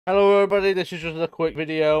Hello everybody, this is just a quick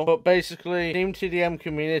video, but basically DanTDM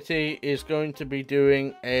community is going to be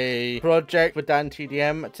doing a project for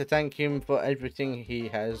DanTDM to thank him for everything he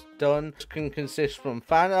has done. This can consist from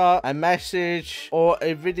fan art, a message, or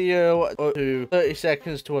a video up to 30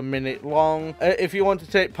 seconds to a minute long. If you want to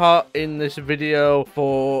take part in this video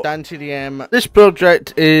for DanTDM, this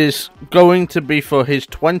project is going to be for his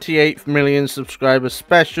 28th million subscribers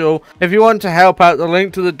special. If you want to help out, the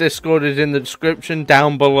link to the Discord is in the description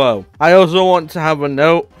down below. I also want to have a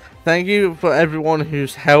note. Thank you for everyone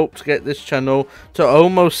who's helped get this channel to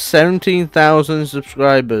almost 17,000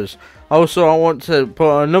 subscribers. Also, I want to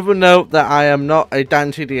put another note that I am not a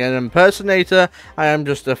DanTDM impersonator. I am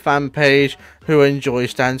just a fan page who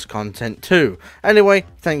enjoys Dan's content too. Anyway,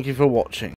 thank you for watching.